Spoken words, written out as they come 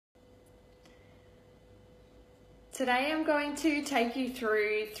Today I'm going to take you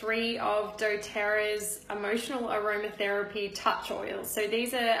through 3 of doTERRA's emotional aromatherapy touch oils. So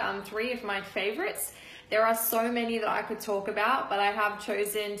these are 3 of my favorites. There are so many that I could talk about, but I have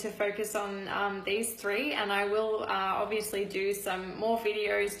chosen to focus on these 3, and I will obviously do some more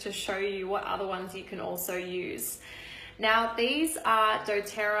videos to show you what other ones you can also use. Now, these are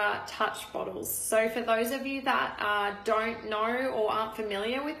doTERRA touch bottles. So for those of you that don't know or aren't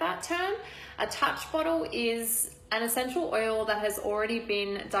familiar with that term, a touch bottle is an essential oil that has already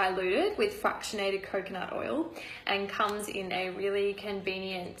been diluted with fractionated coconut oil and comes in a really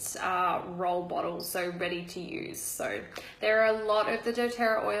convenient roll bottle, so ready to use. So there are a lot of the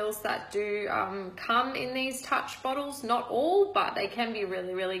doTERRA oils that do come in these touch bottles, not all, but they can be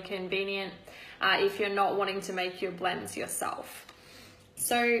really convenient if you're not wanting to make your blends yourself.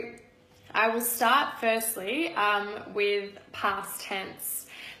 So I will start firstly with past tense.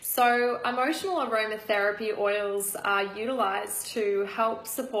 So emotional aromatherapy oils are utilized to help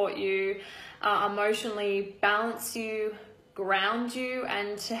support you, emotionally balance you, ground you,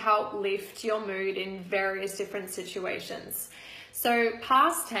 and to help lift your mood in various different situations. So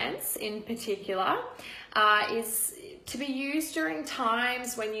past tense in particular is to be used during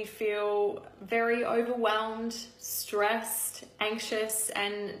times when you feel very overwhelmed, stressed, anxious,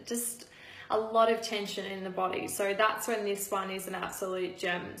 and just a lot of tension in the body. So that's when this one is an absolute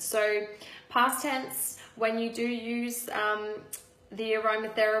gem. So past tense, when you do use the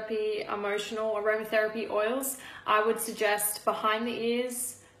aromatherapy, emotional aromatherapy oils, I would suggest behind the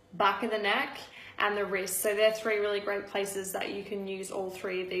ears, back of the neck, and the wrist. So they're 3 really great places that you can use all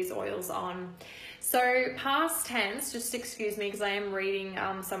 3 of these oils on. So past tense, just excuse me because I am reading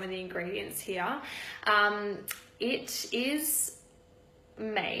some of the ingredients here. It is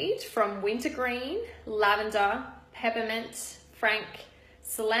made from wintergreen, lavender, peppermint, frank,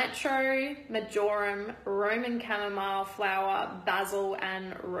 cilantro, marjoram, Roman chamomile flower, basil,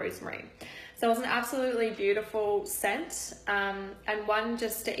 and rosemary. So it's an absolutely beautiful scent, and one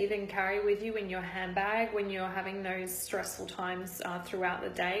just to even carry with you in your handbag when you're having those stressful times throughout the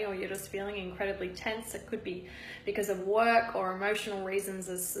day, or you're just feeling incredibly tense. It could be because of work or emotional reasons.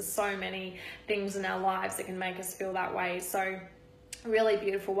 There's so many things in our lives that can make us feel that way. So really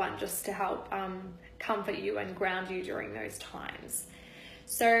beautiful one just to help comfort you and ground you during those times.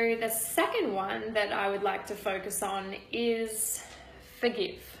 So the second one that I would like to focus on is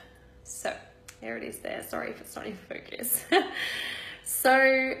forgive. So there it is there. Sorry if it's not in focus.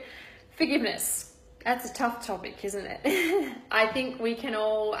 So forgiveness, that's a tough topic, isn't it? I think we can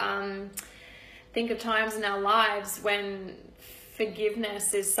all think of times in our lives when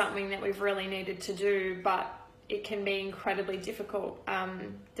forgiveness is something that we've really needed to do, but it can be incredibly difficult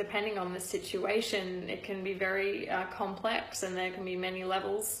depending on the situation. It can be very complex, and there can be many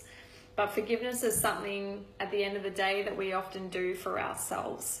levels. But forgiveness is something at the end of the day that we often do for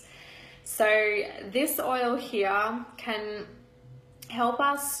ourselves. So this oil here can help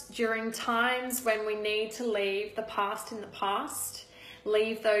us during times when we need to leave the past in the past,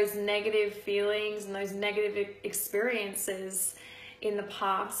 leave those negative feelings and those negative experiences in the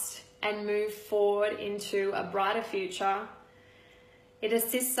past, and move forward into a brighter future. It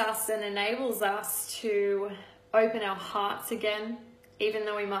assists us and enables us to open our hearts again, even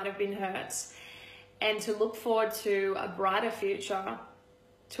though we might have been hurt, and to look forward to a brighter future,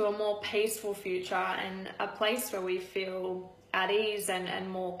 to a more peaceful future, and a place where we feel at ease and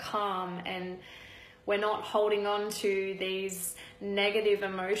more calm, and we're not holding on to these negative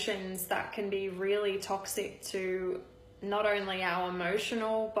emotions that can be really toxic to not only our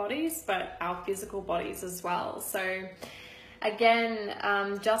emotional bodies, but our physical bodies as well. So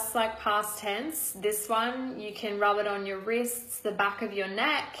again, just like past tense, this one, you can rub it on your wrists, the back of your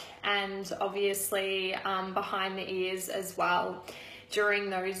neck, and obviously behind the ears as well, during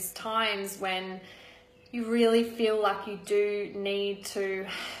those times when you really feel like you do need to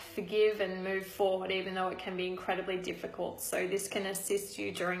forgive and move forward, even though it can be incredibly difficult. So this can assist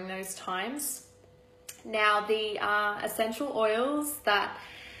you during those times. Now, the essential oils that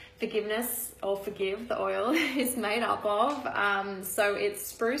forgiveness, or forgive, the oil is made up of. So it's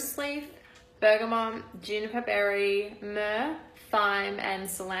spruce leaf, bergamot, juniper berry, myrrh, thyme, and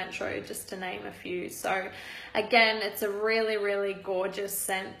cilantro, just to name a few. So again, it's a really gorgeous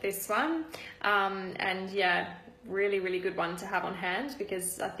scent, this one. And yeah, really good one to have on hand,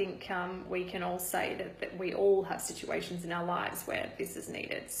 because I think we can all say that we all have situations in our lives where this is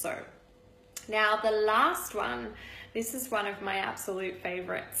needed. So now the last one, this is one of my absolute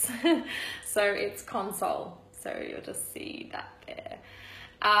favorites. So it's Console. So you'll just see that there.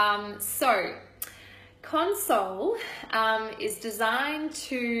 So Console is designed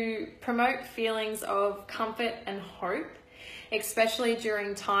to promote feelings of comfort and hope, especially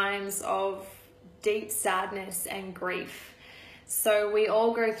during times of deep sadness and grief. So we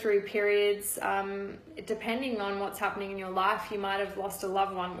all go through periods, depending on what's happening in your life. You might have lost a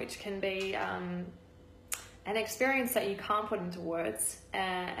loved one, which can be an experience that you can't put into words,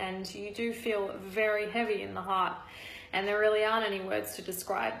 and you do feel very heavy in the heart. And there really aren't any words to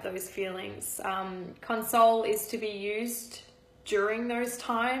describe those feelings. Console is to be used during those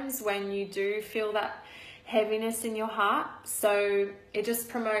times when you do feel that heaviness in your heart. So it just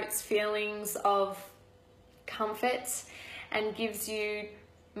promotes feelings of comfort and gives you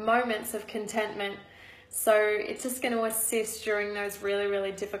moments of contentment. So it's just going to assist during those really,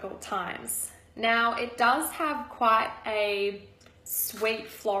 really difficult times. Now, it does have quite a sweet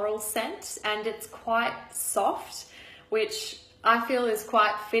floral scent, and it's quite soft, which I feel is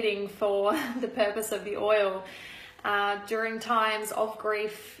quite fitting for the purpose of the oil. During times of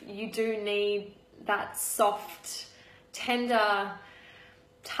grief, you do need that soft, tender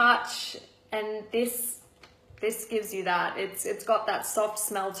touch, and this gives you that. It's got that soft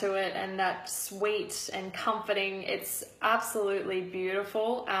smell to it and that sweet and comforting. It's absolutely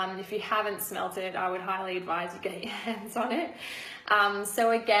beautiful. If you haven't smelt it, I would highly advise you get your hands on it.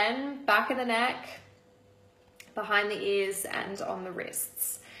 So again, back of the neck, behind the ears, and on the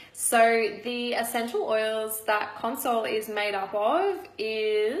wrists. So the essential oils that Console is made up of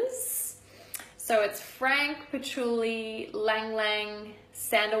is, so it's frank, patchouli, lang lang,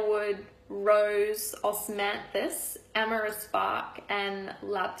 sandalwood, rose, osmanthus, amaryllis bark, and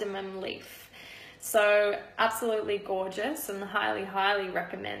labdanum leaf. So absolutely gorgeous, and highly, highly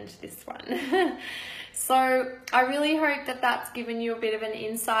recommend this one. So I really hope that that's given you a bit of an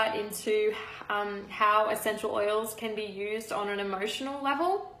insight into how essential oils can be used on an emotional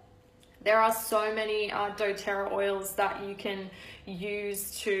level. There are so many doTERRA oils that you can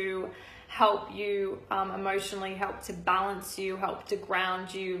use to help you emotionally, help to balance you, help to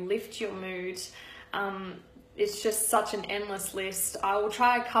ground you, lift your mood. It's just such an endless list. I will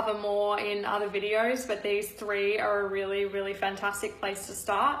try to cover more in other videos, but these three are a really, really fantastic place to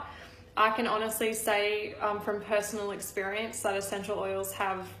start. I can honestly say from personal experience that essential oils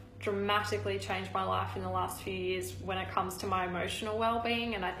have dramatically changed my life in the last few years when it comes to my emotional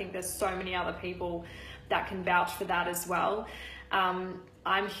well-being, and I think there's so many other people that can vouch for that as well.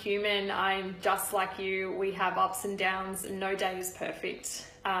 I'm human, I'm just like you. We have ups and downs, and no day is perfect,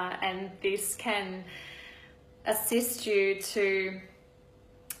 and this can assist you to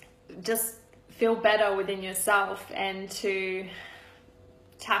just feel better within yourself and to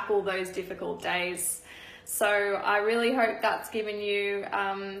tackle those difficult days. So I really hope that's given you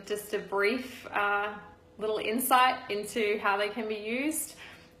just a brief little insight into how they can be used.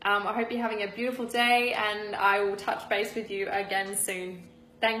 I hope you're having a beautiful day, and I will touch base with you again soon.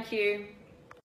 Thank you.